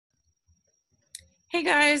Hey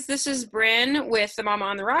guys, this is Bryn with the Mama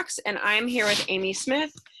on the Rocks, and I'm here with Amy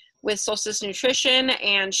Smith with Solstice Nutrition,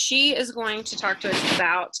 and she is going to talk to us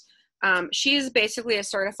about, she is basically a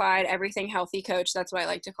certified everything healthy coach. That's what I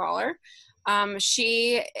like to call her.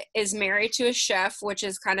 She is married to a chef, which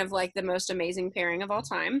is kind of like the most amazing pairing of all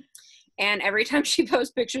time. And every time she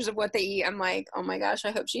posts pictures of what they eat, I'm like, oh my gosh,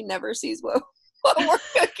 I hope she never sees what we're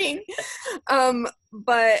cooking.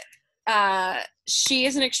 But she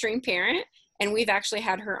is an extreme parent. And we've actually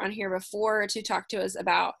had her on here before to talk to us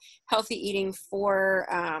about healthy eating for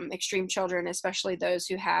extreme children, especially those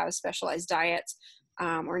who have specialized diets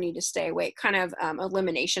or need to stay awake, kind of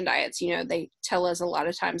elimination diets. You know, they tell us a lot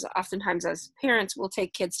of times, oftentimes as parents, we'll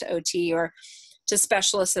take kids to OT or to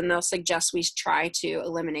specialists and they'll suggest we try to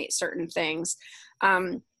eliminate certain things.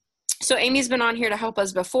 So Amy's been on here to help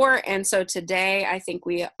us before. And so today I think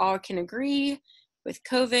we all can agree with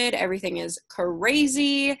COVID, everything is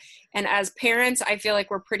crazy. And as parents, I feel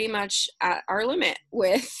like we're pretty much at our limit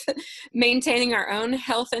with maintaining our own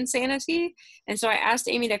health and sanity. And so I asked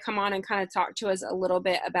Amy to come on and kind of talk to us a little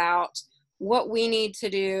bit about what we need to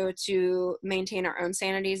do to maintain our own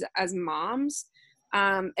sanities as moms,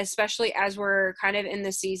 especially as we're kind of in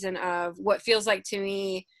the season of what feels like to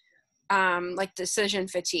me, like decision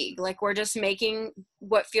fatigue. Like we're just making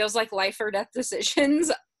what feels like life or death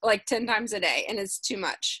decisions like 10 times a day, and it's too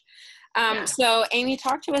much. So Amy,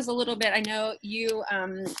 talk to us a little bit. I know you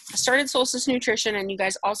started Solstice Nutrition and you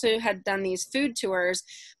guys also had done these food tours,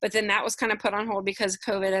 but then that was kind of put on hold because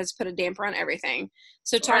COVID has put a damper on everything.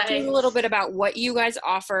 So talk to us a little bit about what you guys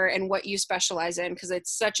offer and what you specialize in, because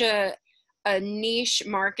it's such a niche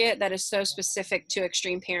market that is so specific to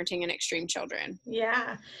extreme parenting and extreme children.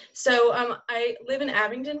 Yeah. So I live in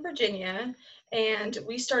Abingdon, Virginia, and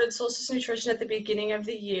we started Solstice Nutrition at the beginning of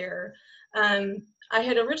the year. I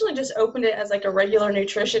had originally just opened it as like a regular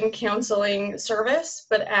nutrition counseling service,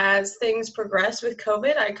 but as things progressed with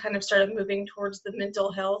COVID, I kind of started moving towards the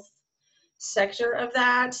mental health sector of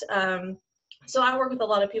that. So I work with a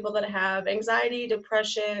lot of people that have anxiety,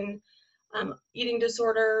 depression, eating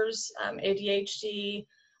disorders, ADHD,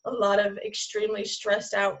 a lot of extremely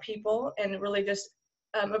stressed out people, and really just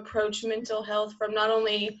approach mental health from not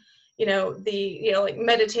only, like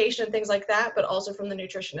meditation and things like that, but also from the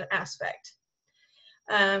nutrition aspect.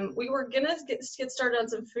 We were gonna get started on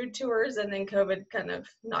some food tours, and then COVID kind of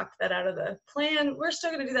knocked that out of the plan. We're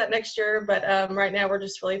still gonna do that next year, but right now we're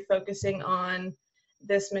just really focusing on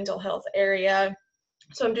this mental health area.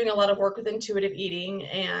 So I'm doing a lot of work with intuitive eating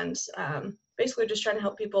and basically just trying to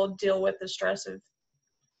help people deal with the stress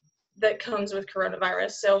that comes with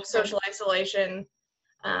coronavirus. So social isolation,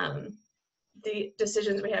 the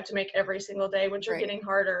decisions we have to make every single day, which are getting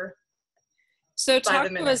harder. So talk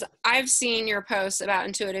to us, I've seen your posts about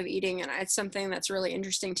intuitive eating, and it's something that's really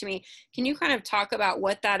interesting to me. Can you kind of talk about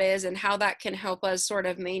what that is and how that can help us sort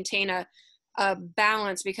of maintain a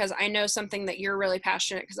balance? Because I know something that you're really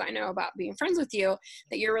passionate, because I know about being friends with you,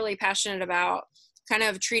 that you're really passionate about kind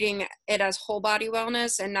of treating it as whole body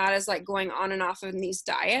wellness and not as like going on and off of these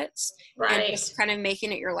diets, right, and just kind of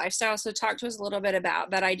making it your lifestyle. So talk to us a little bit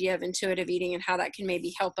about that idea of intuitive eating and how that can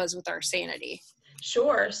maybe help us with our sanity.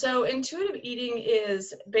 Sure. So intuitive eating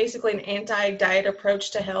is basically an anti-diet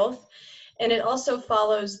approach to health. And it also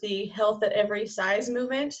follows the health at every size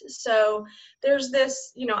movement. So there's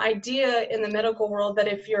this, idea in the medical world that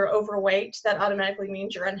if you're overweight, that automatically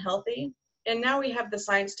means you're unhealthy. And now we have the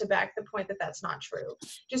science to back the point that that's not true.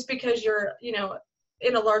 Just because you're,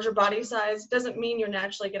 in a larger body size doesn't mean you're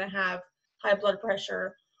naturally going to have high blood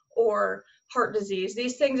pressure or heart disease,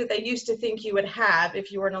 these things that they used to think you would have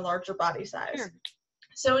if you were in a larger body size. Sure.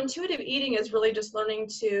 So intuitive eating is really just learning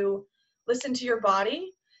to listen to your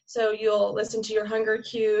body. So you'll listen to your hunger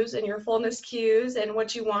cues and your fullness cues and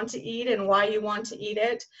what you want to eat and why you want to eat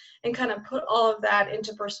it, and kind of put all of that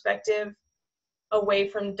into perspective away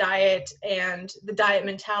from diet and the diet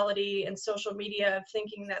mentality and social media of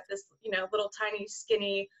thinking that this, little tiny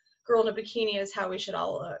skinny girl in a bikini is how we should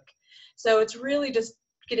all look. So it's really just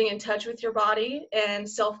getting in touch with your body, and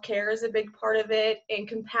self-care is a big part of it, and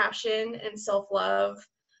compassion and self-love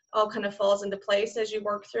all kind of falls into place as you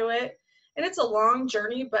work through it. And it's a long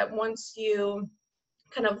journey, but once you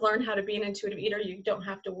kind of learn how to be an intuitive eater, you don't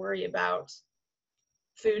have to worry about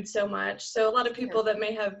food so much. So a lot of people that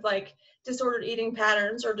may have like disordered eating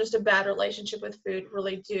patterns or just a bad relationship with food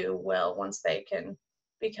really do well once they can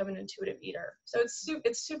become an intuitive eater. So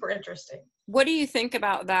it's super interesting. What do you think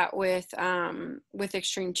about that with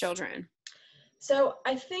extreme children? So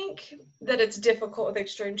I think that it's difficult with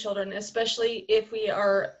extreme children, especially if we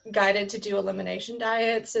are guided to do elimination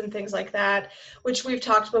diets and things like that, which we've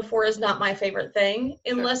talked before is not my favorite thing.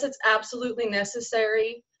 Sure. Unless it's absolutely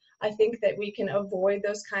necessary, I think that we can avoid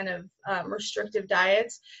those kind of restrictive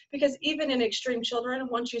diets, because even in extreme children,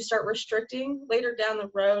 once you start restricting, later down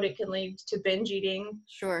the road, it can lead to binge eating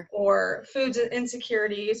Sure. or food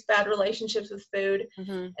insecurities, bad relationships with food.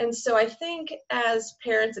 Mm-hmm. And so I think as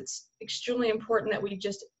parents, it's extremely important that we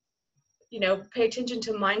just, pay attention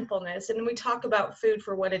to mindfulness. And we talk about food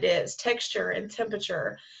for what it is, texture and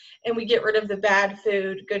temperature. And we get rid of the bad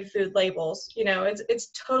food, good food labels.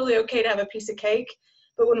 It's totally okay to have a piece of cake,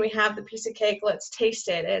 but when we have the piece of cake, let's taste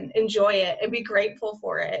it and enjoy it and be grateful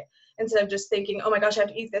for it, instead of just thinking, oh my gosh, I have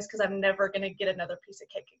to eat this because I'm never going to get another piece of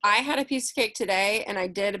cake again. I had a piece of cake today, and I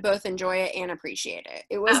did both enjoy it and appreciate it.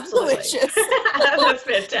 It was Absolutely. delicious. That's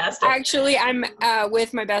fantastic. Actually, I'm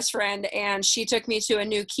with my best friend, and she took me to a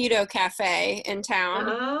new keto cafe in town.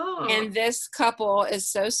 Oh. And this couple is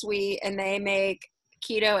so sweet, and they make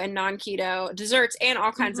keto and non-keto desserts and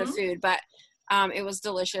all kinds of food. But it was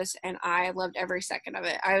delicious, and I loved every second of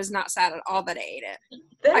it. I was not sad at all that I ate it.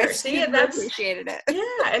 I appreciated it.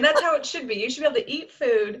 Yeah, and that's how it should be. You should be able to eat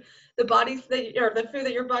food, the food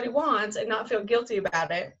that your body wants, and not feel guilty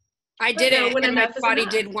about it. I didn't, and my body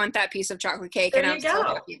did want that piece of chocolate cake, and I'm so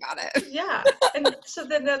happy about it. Yeah, and so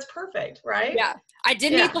then that's perfect, right? Yeah, I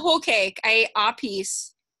didn't eat the whole cake. I ate a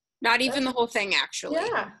piece, not even the whole thing, actually.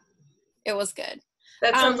 Yeah. It was good.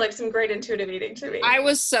 That sounds like some great intuitive eating to me. I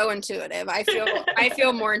was so intuitive. I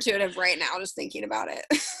feel more intuitive right now just thinking about it.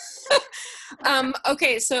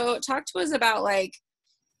 Okay, so talk to us about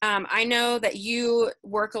I know that you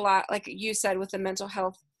work a lot, like you said, with the mental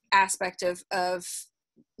health aspect of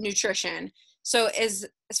nutrition. So as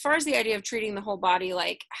far as the idea of treating the whole body,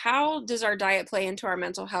 how does our diet play into our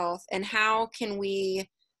mental health, and how can we,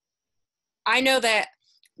 I know that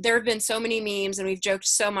there have been so many memes and we've joked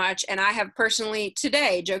so much, and I have personally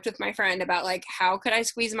today joked with my friend about how could I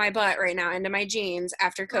squeeze my butt right now into my jeans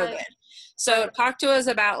after COVID. Right. So talk to us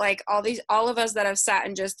about all of us that have sat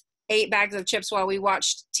and just ate bags of chips while we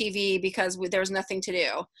watched TV because there was nothing to do.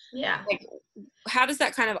 Yeah. How does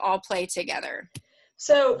that kind of all play together?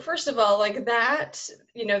 So first of all, that,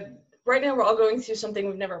 right now we're all going through something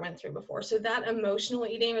we've never went through before. So that emotional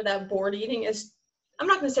eating or that bored eating is, I'm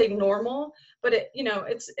not going to say normal, but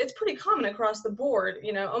it's pretty common across the board.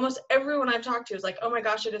 Almost everyone I've talked to is like, oh my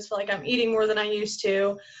gosh, I just feel like I'm eating more than I used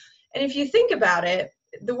to. And if you think about it,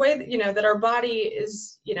 the way that, that our body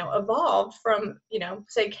is, evolved from,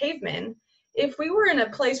 say cavemen, if we were in a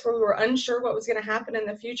place where we were unsure what was going to happen in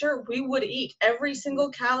the future, we would eat every single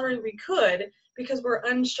calorie we could because we're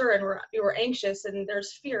unsure and we're anxious and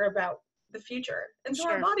there's fear about the future. And so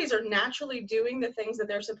our bodies are naturally doing the things that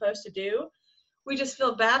they're supposed to do. We just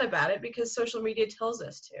feel bad about it because social media tells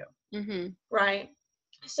us to, right?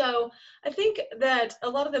 So I think that a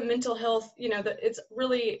lot of the mental health, that it's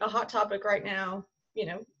really a hot topic right now.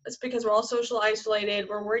 It's because we're all social isolated.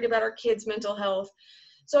 We're worried about our kids' mental health.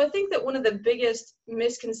 So I think that one of the biggest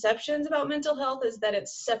misconceptions about mental health is that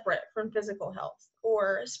it's separate from physical health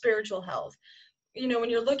or spiritual health. When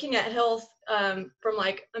you're looking at health from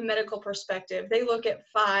a medical perspective, they look at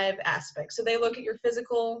 5 aspects. So they look at your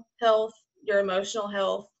physical health, your emotional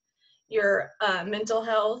health, your mental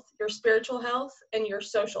health, your spiritual health, and your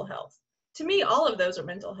social health. To me, all of those are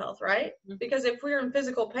mental health, right? Because if we're in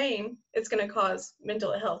physical pain, it's going to cause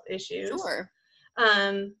mental health issues. Sure.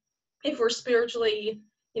 If we're spiritually,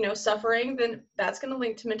 suffering, then that's going to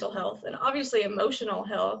link to mental health. And obviously emotional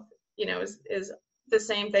health, is the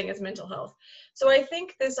same thing as mental health. So I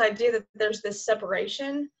think this idea that there's this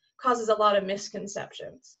separation causes a lot of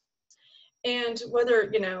misconceptions. And whether,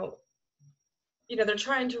 they're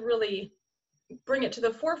trying to really bring it to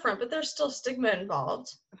the forefront, but there's still stigma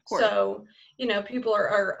involved. Of course. So, people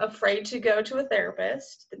are afraid to go to a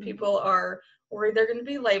therapist. The people are worried they're going to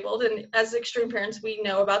be labeled. And as extreme parents, we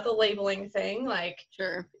know about the labeling thing,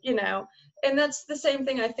 sure. And that's the same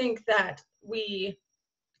thing I think that we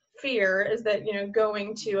fear is that,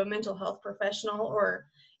 going to a mental health professional or,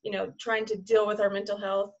 trying to deal with our mental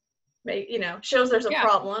health, shows there's a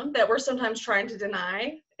problem that we're sometimes trying to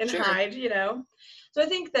deny and hide, So I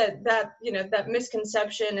think that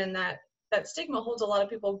misconception and that stigma holds a lot of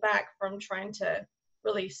people back from trying to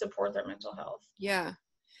really support their mental health. Yeah.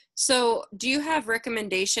 So do you have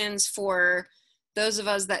recommendations for those of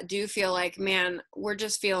us that do feel like, man, we're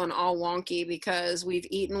just feeling all wonky because we've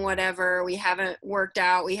eaten whatever, we haven't worked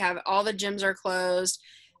out, all the gyms are closed.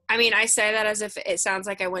 I mean, I say that as if it sounds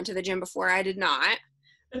like I went to the gym before. I did not.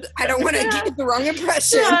 I don't want to give the wrong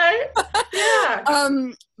impression. Right.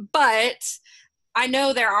 Yeah. But I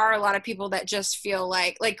know there are a lot of people that just feel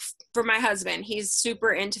like for my husband, he's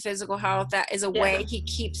super into physical health. That is a Yeah. way he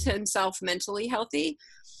keeps himself mentally healthy.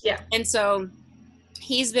 Yeah. And so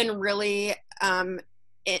he's been really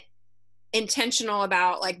intentional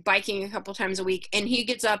about like biking a couple times a week, and he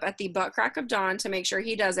gets up at the butt crack of dawn to make sure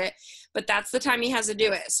he does it, but that's the time he has to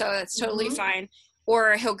do it, so that's totally fine.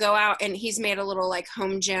 Or he'll go out, and he's made a little like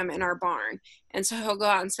home gym in our barn, and so he'll go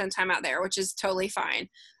out and spend time out there, which is totally fine.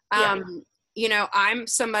 Yeah. You know, I'm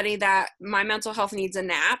somebody that my mental health needs a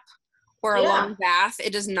nap or a Yeah. long bath.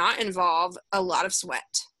 It does not involve a lot of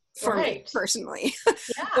sweat for me personally.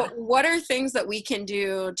 Yeah. But what are things that we can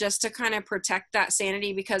do just to kind of protect that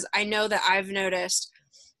sanity? Because I know that I've noticed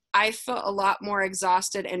I felt a lot more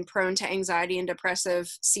exhausted and prone to anxiety and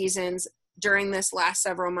depressive seasons during this last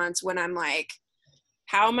several months, when I'm like,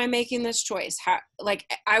 how am I making this choice? How, like,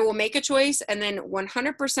 I will make a choice and then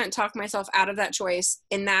 100% talk myself out of that choice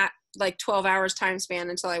in that like 12 hours time span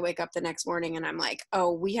until I wake up the next morning and I'm like,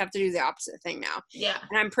 oh, we have to do the opposite thing now. Yeah.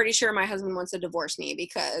 And I'm pretty sure my husband wants to divorce me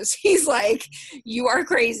because he's like, you are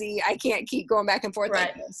crazy. I can't keep going back and forth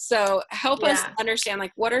like this. So help us understand,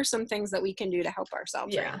 like, what are some things that we can do to help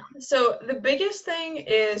ourselves right now? So the biggest thing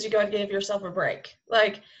is you got to give yourself a break.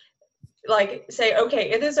 Like say,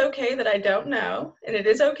 okay, it is okay that I don't know, and it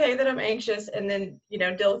is okay that I'm anxious, and then,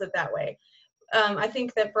 deal with it that way. I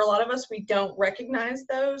think that for a lot of us, we don't recognize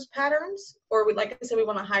those patterns, or like I said, we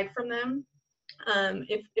want to hide from them.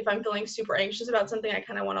 If I'm feeling super anxious about something, I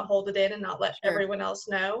kind of want to hold it in and not let everyone else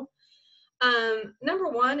know. Number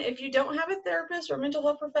one, if you don't have a therapist or mental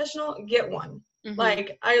health professional, get one.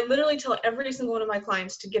 Like, I literally tell every single one of my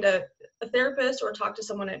clients to get a therapist or talk to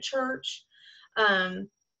someone at church.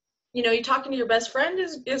 You talking to your best friend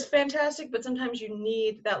is fantastic, but sometimes you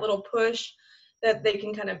need that little push that they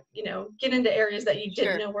can kind of, get into areas that you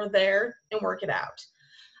didn't know were there and work it out.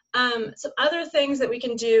 Some other things that we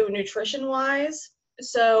can do nutrition wise.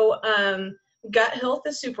 So gut health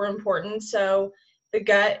is super important. So the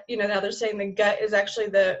gut, now they're saying the gut is actually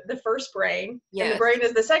the first brain, and the brain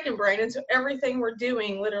is the second brain. And so everything we're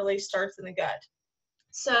doing literally starts in the gut.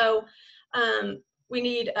 So we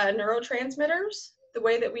need neurotransmitters. The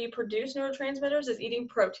way that we produce neurotransmitters is eating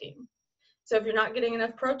protein. So if you're not getting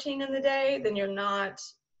enough protein in the day, then you're not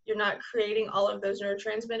creating all of those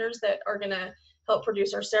neurotransmitters that are going to help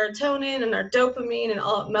produce our serotonin and our dopamine and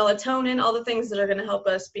all melatonin, all the things that are going to help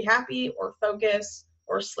us be happy or focus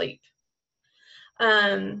or sleep.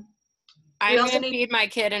 I'm going to feed my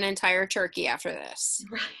kid an entire turkey after this.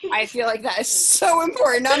 Right. I feel like that is so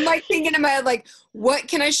important. I'm like thinking in my head, like, what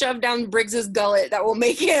can I shove down Briggs's gullet that will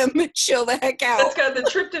make him chill the heck out? It's got the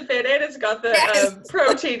tryptophan and it's got the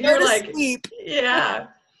protein. You're like, sleep. Yeah.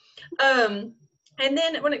 And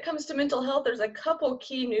then when it comes to mental health, there's a couple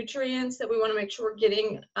key nutrients that we want to make sure we're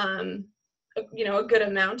getting, a good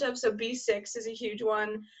amount of. So B6 is a huge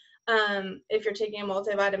one. If you're taking a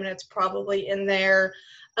multivitamin, it's probably in there.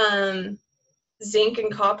 Zinc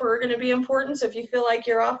and copper are going to be important. So if you feel like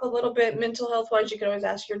you're off a little bit mental health wise, you can always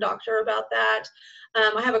ask your doctor about that.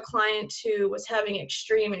 I have a client who was having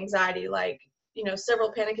extreme anxiety, like,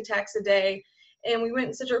 several panic attacks a day. And we went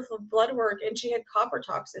and sent her for blood work, and she had copper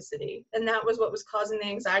toxicity. And that was what was causing the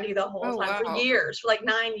anxiety the whole time. For years, for like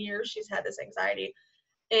 9 years, she's had this anxiety.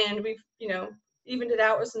 And we've, evened it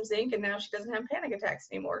out with some zinc, and now she doesn't have panic attacks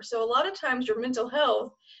anymore. So a lot of times your mental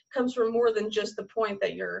health comes from more than just the point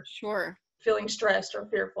that you're feeling stressed or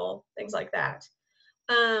fearful, things like that.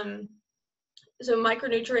 So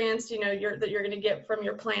micronutrients, that you're going to get from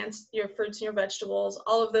your plants, your fruits and your vegetables,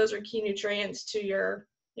 all of those are key nutrients to your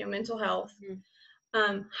mental health.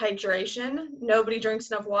 Hydration. Nobody drinks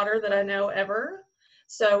enough water that I know ever.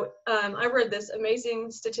 So I read this amazing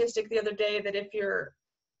statistic the other day that if you're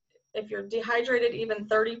dehydrated even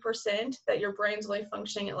 30%, that your brain's only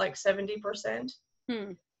functioning at like 70%.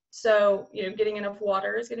 So, getting enough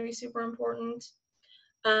water is going to be super important.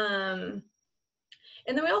 And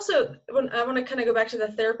then I want to kind of go back to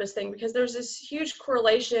the therapist thing, because there's this huge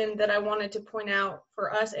correlation that I wanted to point out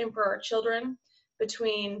for us and for our children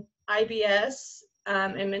between IBS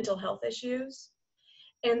and mental health issues.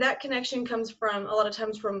 And that connection comes from a lot of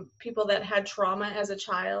times from people that had trauma as a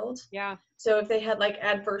child. Yeah. So if they had like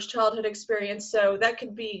adverse childhood experience, so that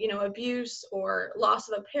could be, abuse or loss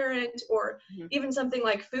of a parent, or even something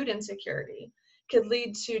like food insecurity could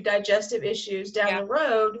lead to digestive issues down the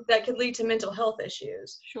road that could lead to mental health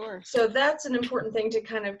issues. Sure. So that's an important thing to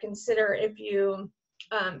kind of consider if you,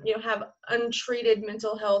 have untreated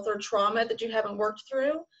mental health or trauma that you haven't worked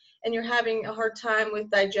through, and you're having a hard time with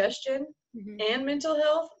digestion and mental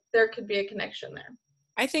health, there could be a connection there.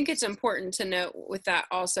 I think it's important to note with that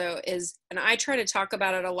also is, and I try to talk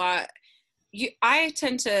about it a lot I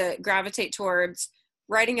tend to gravitate towards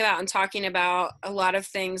writing about and talking about a lot of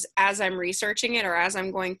things as I'm researching it or as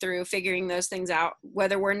I'm going through figuring those things out,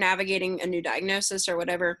 whether we're navigating a new diagnosis or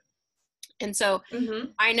whatever. And so Mm-hmm.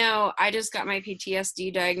 I know I just got my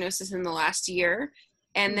PTSD diagnosis in the last year.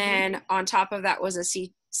 And Mm-hmm. then on top of that was a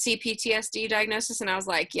CPTSD diagnosis. And I was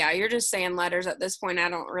like, yeah, you're just saying letters at this point. I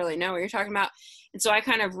don't really know what you're talking about. And so I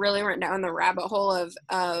kind of really went down the rabbit hole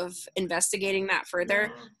of investigating that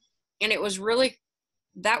further. Yeah. And it was really,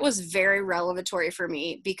 that was very revelatory for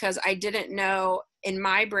me because I didn't know, in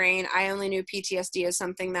my brain, I only knew PTSD as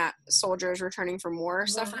something that soldiers returning from war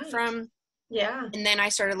suffered Right. from. Yeah. And then I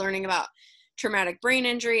started learning about traumatic brain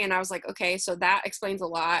injury, and I was like, okay, so that explains a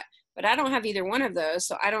lot, but I don't have either one of those,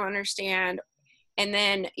 so I don't understand. And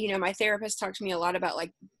then, my therapist talked to me a lot about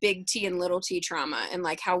like big T and little t trauma, and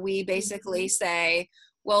like how we basically Mm-hmm. say,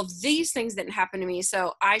 well, these things didn't happen to me,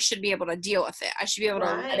 so I should be able to deal with it. I should be able to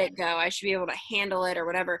let Right. it go. I should be able to handle it or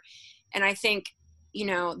whatever. And I think,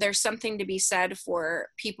 there's something to be said for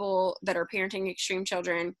people that are parenting extreme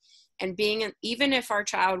children and even if our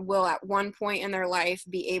child will at one point in their life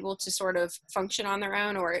be able to sort of function on their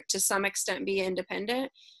own or to some extent be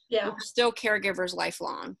independent, we're Yeah. still caregivers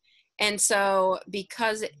lifelong. And so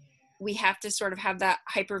because we have to sort of have that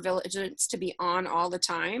hypervigilance to be on all the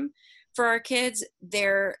time for our kids,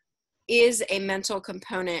 there is a mental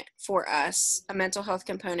component for us, a mental health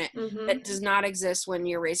component that Mm-hmm. does not exist when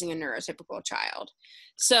you're raising a neurotypical child.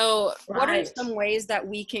 So what are Right. some ways that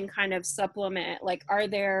we can kind of supplement? Like, are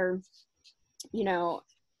there, you know,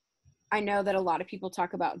 I know that a lot of people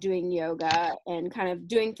talk about doing yoga and kind of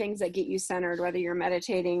doing things that get you centered, whether you're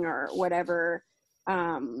meditating or whatever,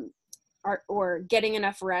 um, or getting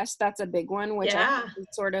enough rest. That's a big one, which I Yeah. think is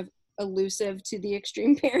sort of elusive to the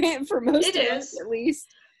extreme parent for It most of us, is. at least.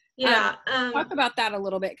 Um, Yeah. Talk about that a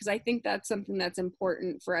little bit, because I think that's something that's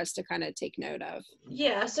important for us to kind of take note of.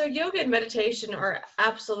 Yeah. So yoga and meditation are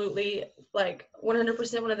absolutely like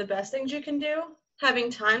 100% one of the best things you can do.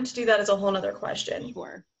 Having time to do that is a whole nother question.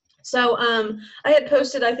 Sure. So I had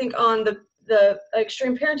posted, I think, on the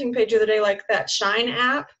extreme parenting page the other day, like that Shine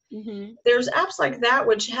app. Mm-hmm. There's apps like that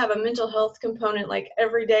which have a mental health component. Like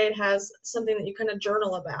every day it has something that you kind of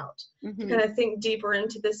journal about to Mm-hmm. kind of think deeper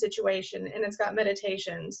into the situation. And it's got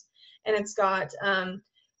meditations, and it's got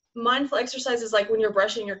mindful exercises like when you're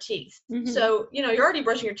brushing your teeth. Mm-hmm. So, you're already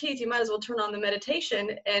brushing your teeth, you might as well turn on the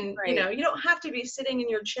meditation. And, Right. you don't have to be sitting in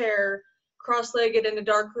your chair cross-legged in a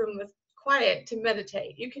dark room with quiet to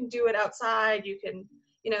meditate. You can do it outside. You can,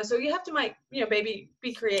 so you have to maybe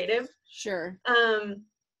be creative. Sure.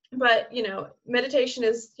 But meditation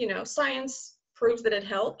is, science proves that it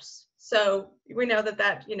helps. So we know that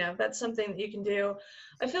that's something that you can do.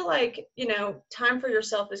 I feel like, time for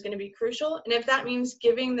yourself is going to be crucial. And if that means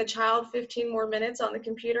giving the child 15 more minutes on the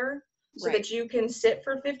computer so Right. that you can sit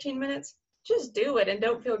for 15 minutes, just do it and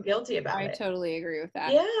don't feel guilty about I it. totally agree with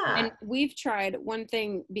that. Yeah. And we've tried one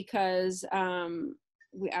thing because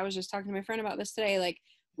I was just talking to my friend about this today. Like,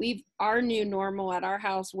 our new normal at our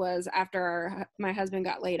house was after my husband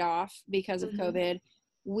got laid off because of Mm-hmm.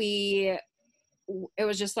 COVID. It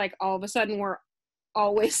was just like all of a sudden we're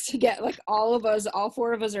always together, like all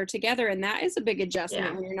four of us are together, and that is a big adjustment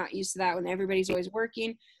Yeah. when you're not used to that, when everybody's always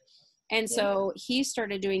working. And Yeah. so he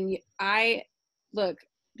started doing, look,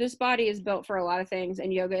 this body is built for a lot of things,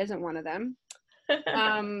 and yoga isn't one of them.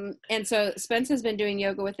 And so Spence has been doing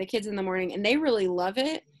yoga with the kids in the morning, and they really love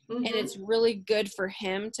it. Mm-hmm. And it's really good for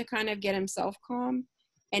him to kind of get himself calm.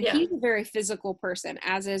 And Yeah. he's a very physical person,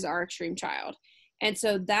 as is our extreme child. And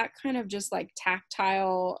so that kind of just like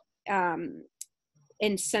tactile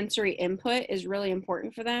and sensory input is really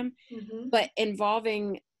important for them. Mm-hmm. But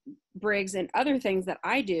involving Briggs and other things that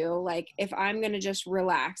I do, like if I'm going to just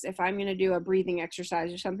relax, if I'm going to do a breathing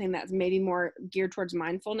exercise or something that's maybe more geared towards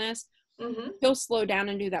mindfulness, Mm-hmm. he'll slow down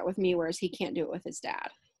and do that with me, whereas he can't do it with his dad.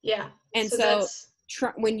 Yeah. And so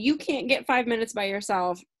when you can't get 5 minutes by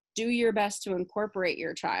yourself, do your best to incorporate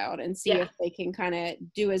your child and see if they can kind of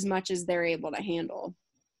do as much as they're able to handle.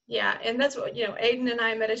 Yeah, and that's what, Aiden and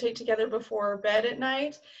I meditate together before bed at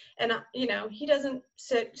night. And, he doesn't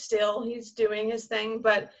sit still. He's doing his thing,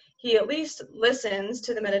 but he at least listens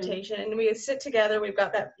to the meditation. Mm-hmm. And we sit together. We've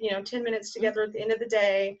got that, 10 minutes together at the end of the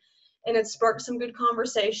day. And it sparks some good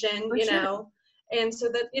conversation, For sure. And so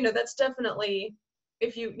that, that's definitely,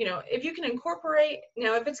 if you can incorporate,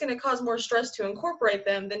 if it's going to cause more stress to incorporate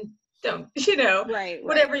them, then don't, right.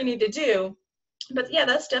 Whatever you need to do. But yeah,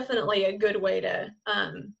 that's definitely a good way to,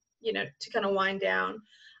 to kind of wind down.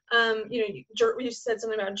 You said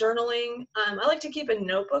something about journaling. I like to keep a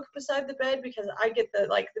notebook beside the bed because I get the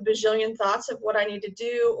bajillion thoughts of what I need to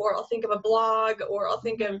do, or I'll think of a blog, or I'll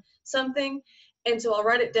think of something. And so I'll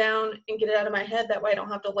write it down and get it out of my head. That way I don't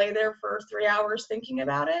have to lay there for 3 hours thinking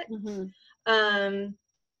about it.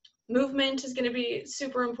 Movement is going to be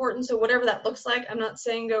super important. So whatever that looks like, I'm not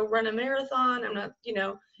saying go run a marathon. I'm not,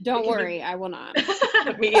 Don't worry, I will not.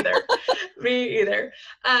 Me either. Me either.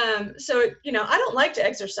 So, I don't like to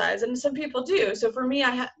exercise, and some people do. So for me,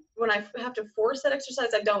 when I have to force that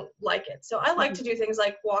exercise, I don't like it. So I like to do things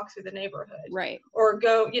like walk through the neighborhood. Right. Or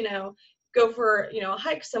go for, a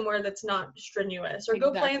hike somewhere that's not strenuous, or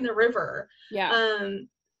go play in the river. Yeah.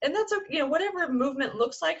 And that's, whatever movement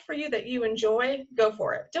looks like for you that you enjoy, go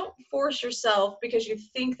for it. Don't force yourself because you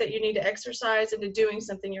think that you need to exercise into doing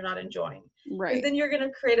something you're not enjoying. Right. Because then you're going to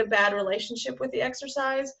create a bad relationship with the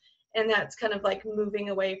exercise. And that's kind of like moving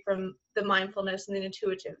away from the mindfulness and the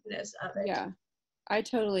intuitiveness of it. Yeah, I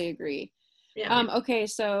totally agree. Yeah. Okay,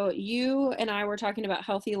 so you and I were talking about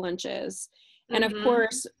healthy lunches. And of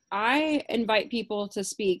course, I invite people to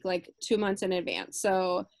speak like 2 months in advance.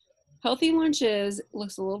 So healthy lunches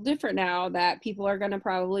looks a little different now that people are going to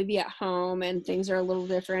probably be at home and things are a little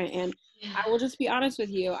different. And I will just be honest with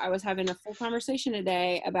you. I was having a full conversation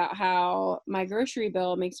today about how my grocery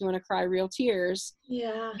bill makes me want to cry real tears.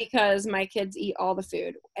 Yeah. Because my kids eat all the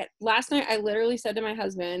food. Last night, I literally said to my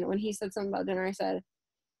husband, when he said something about dinner, I said,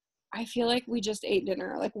 I feel like we just ate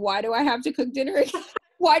dinner. Like, why do I have to cook dinner again?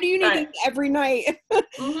 Why do you need to eat every night?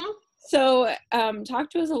 So talk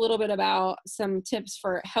to us a little bit about some tips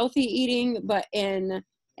for healthy eating, but in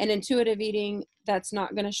an intuitive eating that's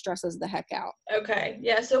not going to stress us the heck out. Okay.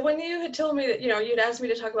 Yeah. So when you had told me that, you'd asked me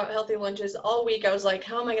to talk about healthy lunches all week, I was like,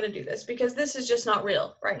 how am I going to do this? Because this is just not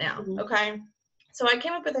real right now. Okay. So I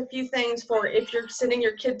came up with a few things for if you're sending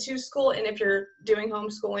your kid to school and if you're doing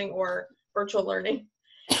homeschooling or virtual learning.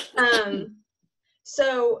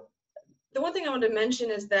 So the one thing I wanted to mention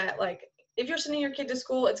is that, like, if you're sending your kid to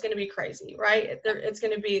school, it's going to be crazy, right?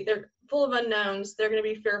 They're full of unknowns. They're going to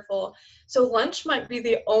be fearful. So lunch might be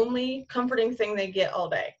the only comforting thing they get all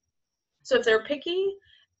day. So if they're picky,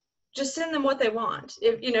 just send them what they want.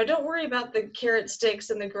 Don't worry about the carrot sticks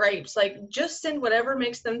and the grapes. Like, just send whatever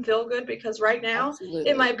makes them feel good, because right now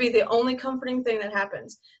it might be the only comforting thing that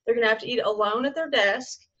happens. They're going to have to eat alone at their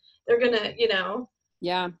desk. They're going to,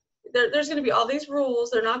 there's going to be all these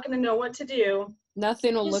rules. They're not going to know what to do.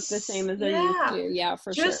 Nothing will look the same as they're used to. Yeah,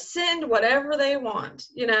 for sure. Just send whatever they want,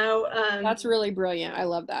 That's really brilliant. I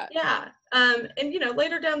love that. Yeah. And,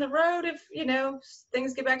 later down the road, if,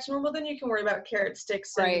 things get back to normal, then you can worry about carrot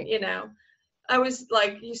sticks. And, I was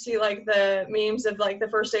like, you see like the memes of like the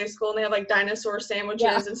first day of school and they have like dinosaur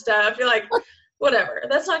sandwiches and stuff. You're like, whatever.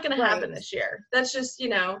 That's not going to happen this year. That's just,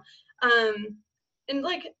 and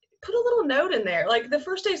like, put a little note in there. Like, the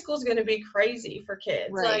first day of school is going to be crazy for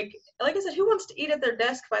kids. Like I said, who wants to eat at their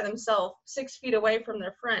desk by themselves 6 feet away from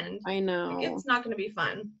their friend? I know. Like, it's not going to be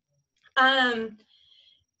fun. I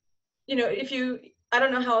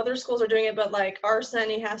don't know how other schools are doing it, but like our son,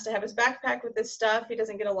 he has to have his backpack with his stuff. He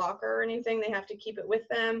doesn't get a locker or anything. They have to keep it with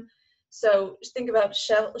them. So just think about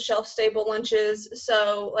shelf stable lunches.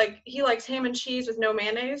 So like, he likes ham and cheese with no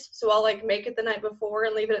mayonnaise. So I'll like make it the night before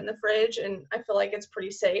and leave it in the fridge. And I feel like it's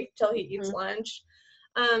pretty safe till he eats lunch.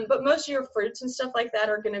 But most of your fruits and stuff like that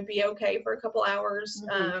are going to be okay for a couple hours.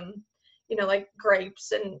 Like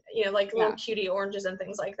grapes and, like little cutie oranges and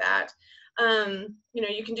things like that.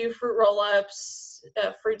 You can do fruit roll-ups,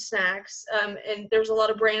 fruit snacks. And there's a lot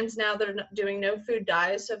of brands now that are doing no food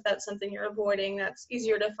dyes. So if that's something you're avoiding, that's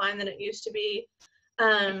easier to find than it used to be.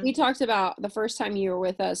 We talked about the first time you were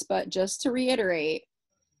with us, but just to reiterate,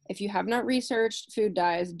 if you have not researched food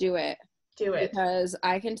dyes, do it. Do it. Because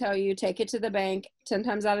I can tell you, take it to the bank 10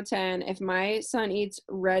 times out of 10. If my son eats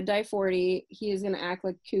red dye 40, he is going to act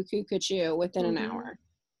like cuckoo within an hour.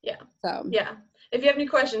 Yeah. So, yeah. If you have any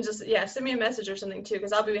questions, just, send me a message or something too,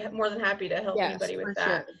 because I'll be more than happy to help anybody with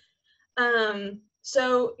that. Sure.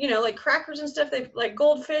 So, like crackers and stuff, they like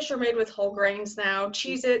goldfish are made with whole grains now.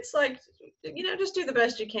 Cheez-Its, like, just do the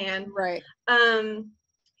best you can. Right. You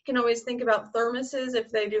can always think about thermoses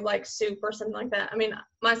if they do like soup or something like that. I mean,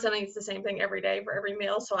 my son eats the same thing every day for every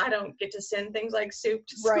meal, so I don't get to send things like soup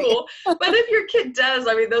to school. But if your kid does,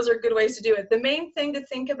 I mean, those are good ways to do it. The main thing to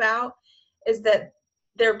think about is that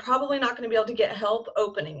they're probably not going to be able to get help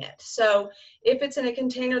opening it. So if it's in a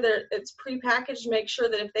container that it's prepackaged, make sure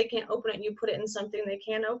that if they can't open it, you put it in something they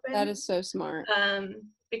can open. That is so smart.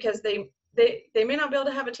 Because they may not be able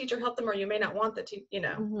to have a teacher help them, or you may not want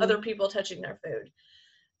other people touching their food.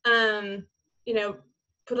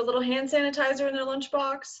 Put a little hand sanitizer in their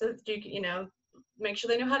lunchbox so that make sure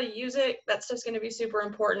they know how to use it. That stuff's going to be super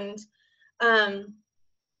important.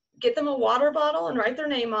 Get them a water bottle and write their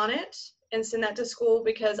name on it and send that to school,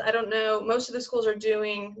 because I don't know, most of the schools are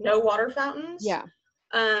doing no water fountains. Yeah.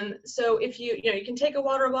 So if you can take a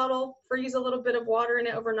water bottle, freeze a little bit of water in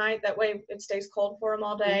it overnight. That way it stays cold for them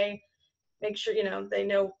all day. Make sure, they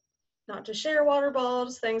know not to share water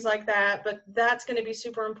bottles, things like that. But that's going to be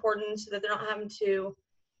super important so that they're not having to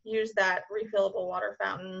use that refillable water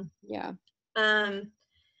fountain. Yeah.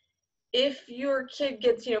 If your kid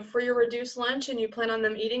gets, free or reduced lunch and you plan on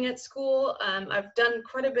them eating at school, I've done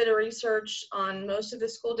quite a bit of research on most of the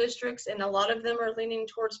school districts, and a lot of them are leaning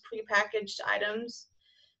towards prepackaged items.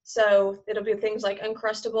 So it'll be things like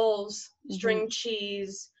Uncrustables, string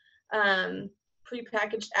cheese,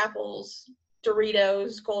 prepackaged apples,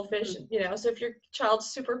 Doritos, Goldfish, so if your child's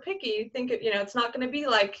super picky, think, it's not going to be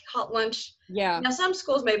like hot lunch. Yeah. Now some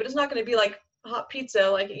schools may, but it's not going to be like hot pizza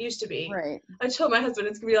like it used to be. Right. I told my husband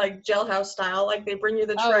it's gonna be like jailhouse style, like they bring you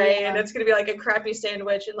the tray and it's gonna be like a crappy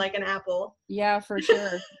sandwich and like an apple. Yeah, for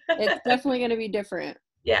sure. It's definitely gonna be different.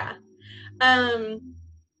 Yeah.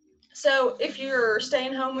 So if you're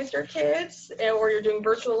staying home with your kids or you're doing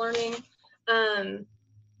virtual learning,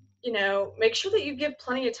 make sure that you give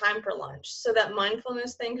plenty of time for lunch, so that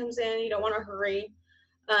mindfulness thing comes in. You don't want to hurry.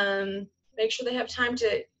 Make sure they have time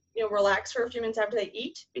to relax for a few minutes after they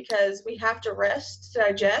eat, because we have to rest to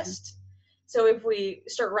digest. So if we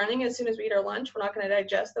start running as soon as we eat our lunch, we're not going to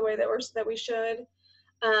digest the way that we should.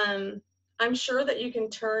 I'm sure that you can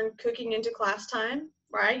turn cooking into class time,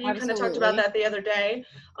 right? You kind of talked about that the other day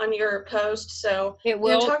on your post. So it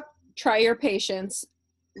will try your patience,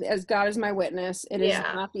 as God is my witness. It is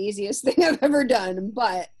not the easiest thing I've ever done,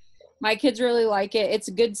 but my kids really like it. It's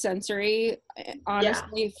good sensory,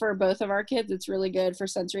 honestly, for both of our kids. It's really good for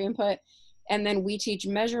sensory input. And then we teach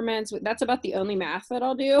measurements. That's about the only math that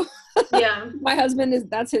I'll do. Yeah. My husband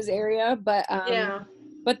that's his area, but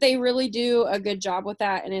they really do a good job with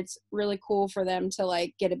that. And it's really cool for them to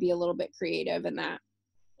like get to be a little bit creative in that.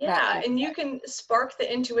 Yeah. And you can spark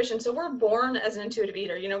the intuition. So we're born as an intuitive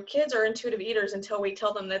eater. Kids are intuitive eaters until we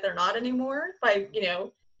tell them that they're not anymore by,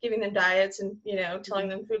 giving them diets and, telling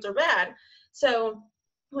them foods are bad. So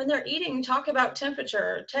when they're eating, talk about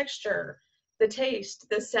temperature, texture, the taste,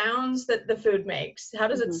 the sounds that the food makes. How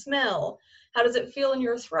does it smell? How does it feel in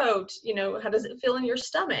your throat? How does it feel in your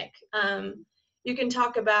stomach? You can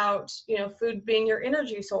talk about, food being your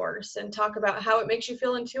energy source, and talk about how it makes you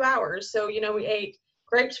feel in 2 hours. So, we ate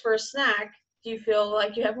grapes for a snack. Do you feel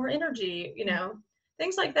like you have more energy?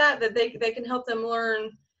 Things like that they can help them learn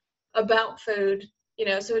about food.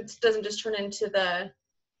 So it doesn't just turn into the,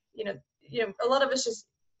 a lot of us just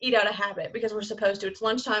eat out of habit because we're supposed to. It's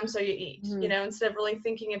lunchtime, so you eat, instead of really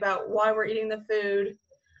thinking about why we're eating the food,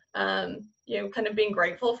 kind of being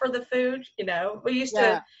grateful for the food. We used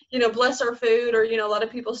to, bless our food, or, a lot of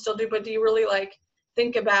people still do, but do you really like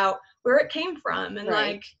think about where it came from? And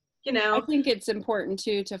I think it's important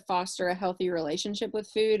too, to foster a healthy relationship with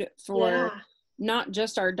food for not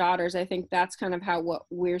just our daughters. I think that's kind of what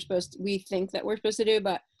we think that we're supposed to do,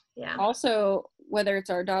 but also whether it's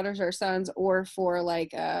our daughters or sons, or for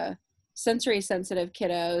like sensory sensitive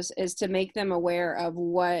kiddos, is to make them aware of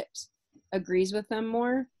what agrees with them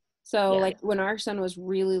more. So like when our son was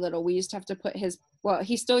really little, we used to have to put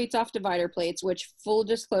he still eats off divider plates, which, full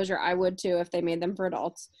disclosure, I would too if they made them for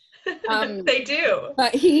adults. They do.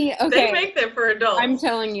 But they make them for adults. I'm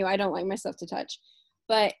telling you, I don't like my stuff to touch.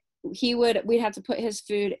 But we'd have to put his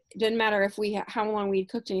food, didn't matter if how long we'd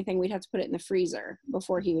cooked anything, we'd have to put it in the freezer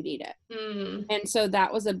before he would eat it. And so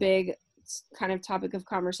that was a big kind of topic of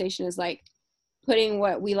conversation, is like putting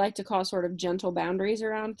what we like to call sort of gentle boundaries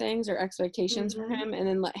around things, or expectations for him, and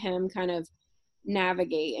then let him kind of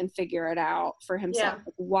navigate and figure it out for himself.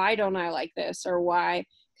 Like, why don't I like this? Or why?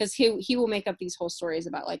 Because he will make up these whole stories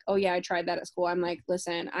about like, oh yeah, I tried that at school. I'm like,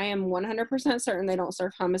 listen, I am 100% certain they don't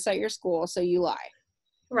serve hummus at your school, so you lie.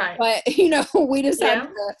 Right. But, we just have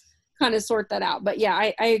to kind of sort that out. But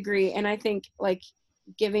yeah, I agree. And I think like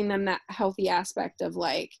giving them that healthy aspect of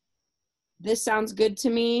like, this sounds good to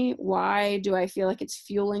me. Why do I feel like it's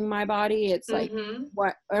fueling my body? It's like,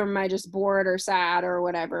 what, or am I just bored or sad or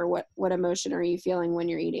whatever? What emotion are you feeling when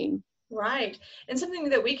you're eating? Right. And something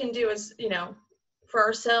that we can do is, for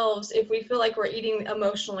ourselves, if we feel like we're eating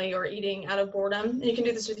emotionally or eating out of boredom, you can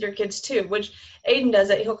do this with your kids too, which Aiden does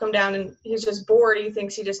it. He'll come down and he's just bored. He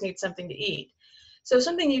thinks he just needs something to eat. So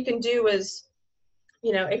something you can do is,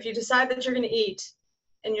 if you decide that you're going to eat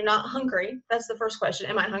and you're not hungry, that's the first question.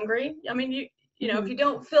 Am I hungry? I mean, if you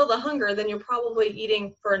don't feel the hunger, then you're probably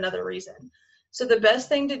eating for another reason. So the best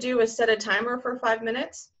thing to do is set a timer for 5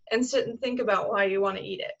 minutes and sit and think about why you want to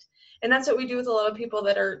eat it. And that's what we do with a lot of people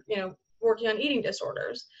that are, you know, working on eating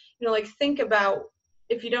disorders. You know, like, think about,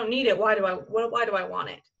 if you don't need it, why do I want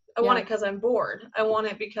it? I want it because I'm bored. I want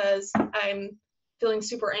it because I'm feeling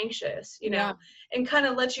super anxious, you know, and kind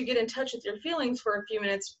of let you get in touch with your feelings for a few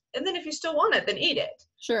minutes. And then if you still want it, then eat it.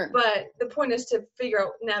 Sure. But the point is to figure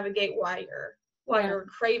out, navigate why you're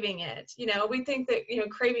craving it. You know, we think that, you know,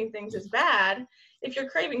 craving things is bad. If you're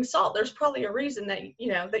craving salt, there's probably a reason that,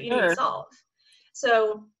 you know, that you need salt.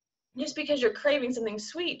 So just because you're craving something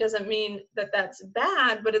sweet doesn't mean that that's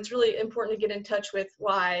bad, but it's really important to get in touch with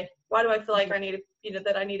why do I feel like I need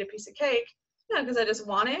that I need a piece of cake? No, because I just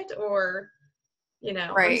want it, or, you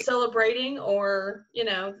know, I'm celebrating, or, you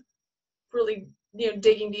know, really, you know,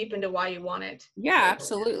 digging deep into why you want it. Yeah,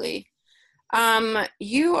 absolutely.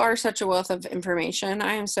 You are such a wealth of information.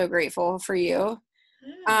 I am so grateful for you.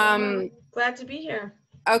 I'm glad to be here.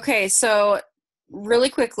 Okay, so really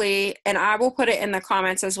quickly, and I will put it in the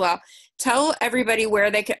comments as well, tell everybody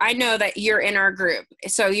where they can. I know that you're in our group,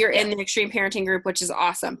 so you're in the Extreme Parenting group, which is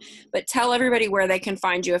awesome, but tell everybody where they can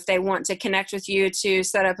find you if they want to connect with you, to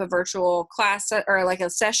set up a virtual class or like a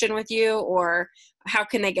session with you, or how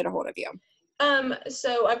can they get a hold of you?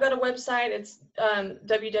 So I've got a website. It's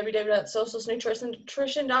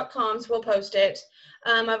www.socialistnutrition.com, so we'll post it.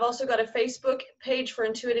 I've also got a Facebook page for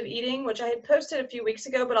intuitive eating, which I had posted a few weeks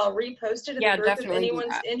ago, but I'll repost it in the group if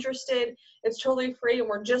anyone's interested. It's totally free, and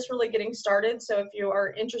we're just really getting started. So if you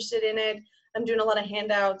are interested in it, I'm doing a lot of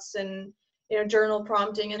handouts and, you know, journal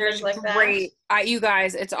prompting and things like that. You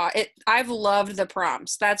guys, I've loved the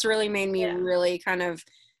prompts. That's really made me really kind of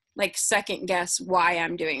like second guess why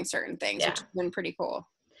I'm doing certain things, which has been pretty cool.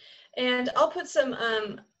 And I'll put some,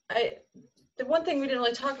 the one thing we didn't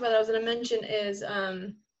really talk about that I was going to mention is,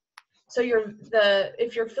 so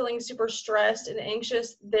if you're feeling super stressed and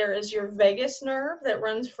anxious, there is your vagus nerve that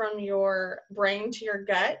runs from your brain to your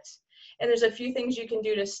gut. And there's a few things you can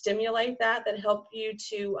do to stimulate that help you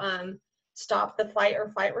to, stop the fight or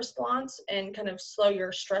flight response and kind of slow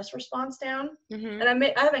your stress response down. And I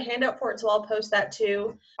have a handout for it, so I'll post that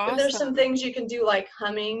too. But there's some things you can do, like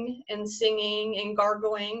humming and singing and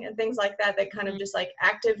gargling and things like that kind of just like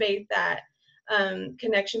activate that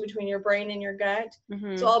connection between your brain and your gut.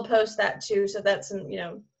 So I'll post that too. So that's some, you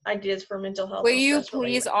know, ideas for mental health. Will you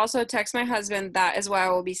please also text my husband? That is why I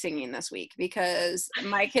will be singing this week, because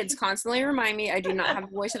my kids constantly remind me I do not have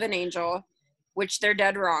the voice of an angel, which they're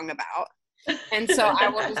dead wrong about. And so I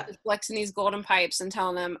will just be flexing these golden pipes and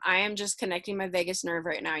telling them I am just connecting my vagus nerve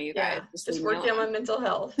right now, you guys. Just working on my mental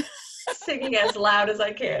health. Singing as loud as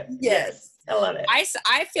I can. Yes. I love it.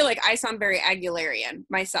 I feel like I sound very Aguilerian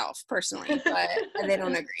myself personally, but they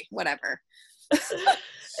don't agree. Whatever.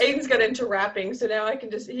 Aiden's got into rapping, so now he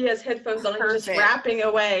has headphones on and he's just rapping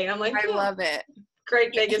away. And I'm like, I love it.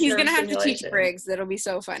 Great vagus nerve. He's going to have to teach Briggs. That'll be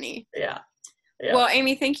so funny. Yeah. Well,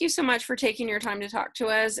 Amy, thank you so much for taking your time to talk to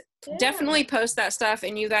us. Definitely post that stuff.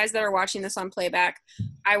 And you guys that are watching this on playback,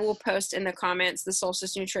 I will post in the comments the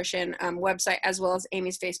Solstice Nutrition website, as well as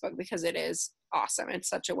Amy's Facebook, because it is awesome. It's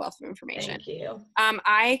such a wealth of information. Thank you.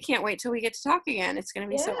 I can't wait till we get to talk again. It's going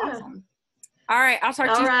to be so awesome. All right. I'll talk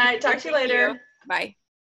to you. All right. Talk to you later. Bye.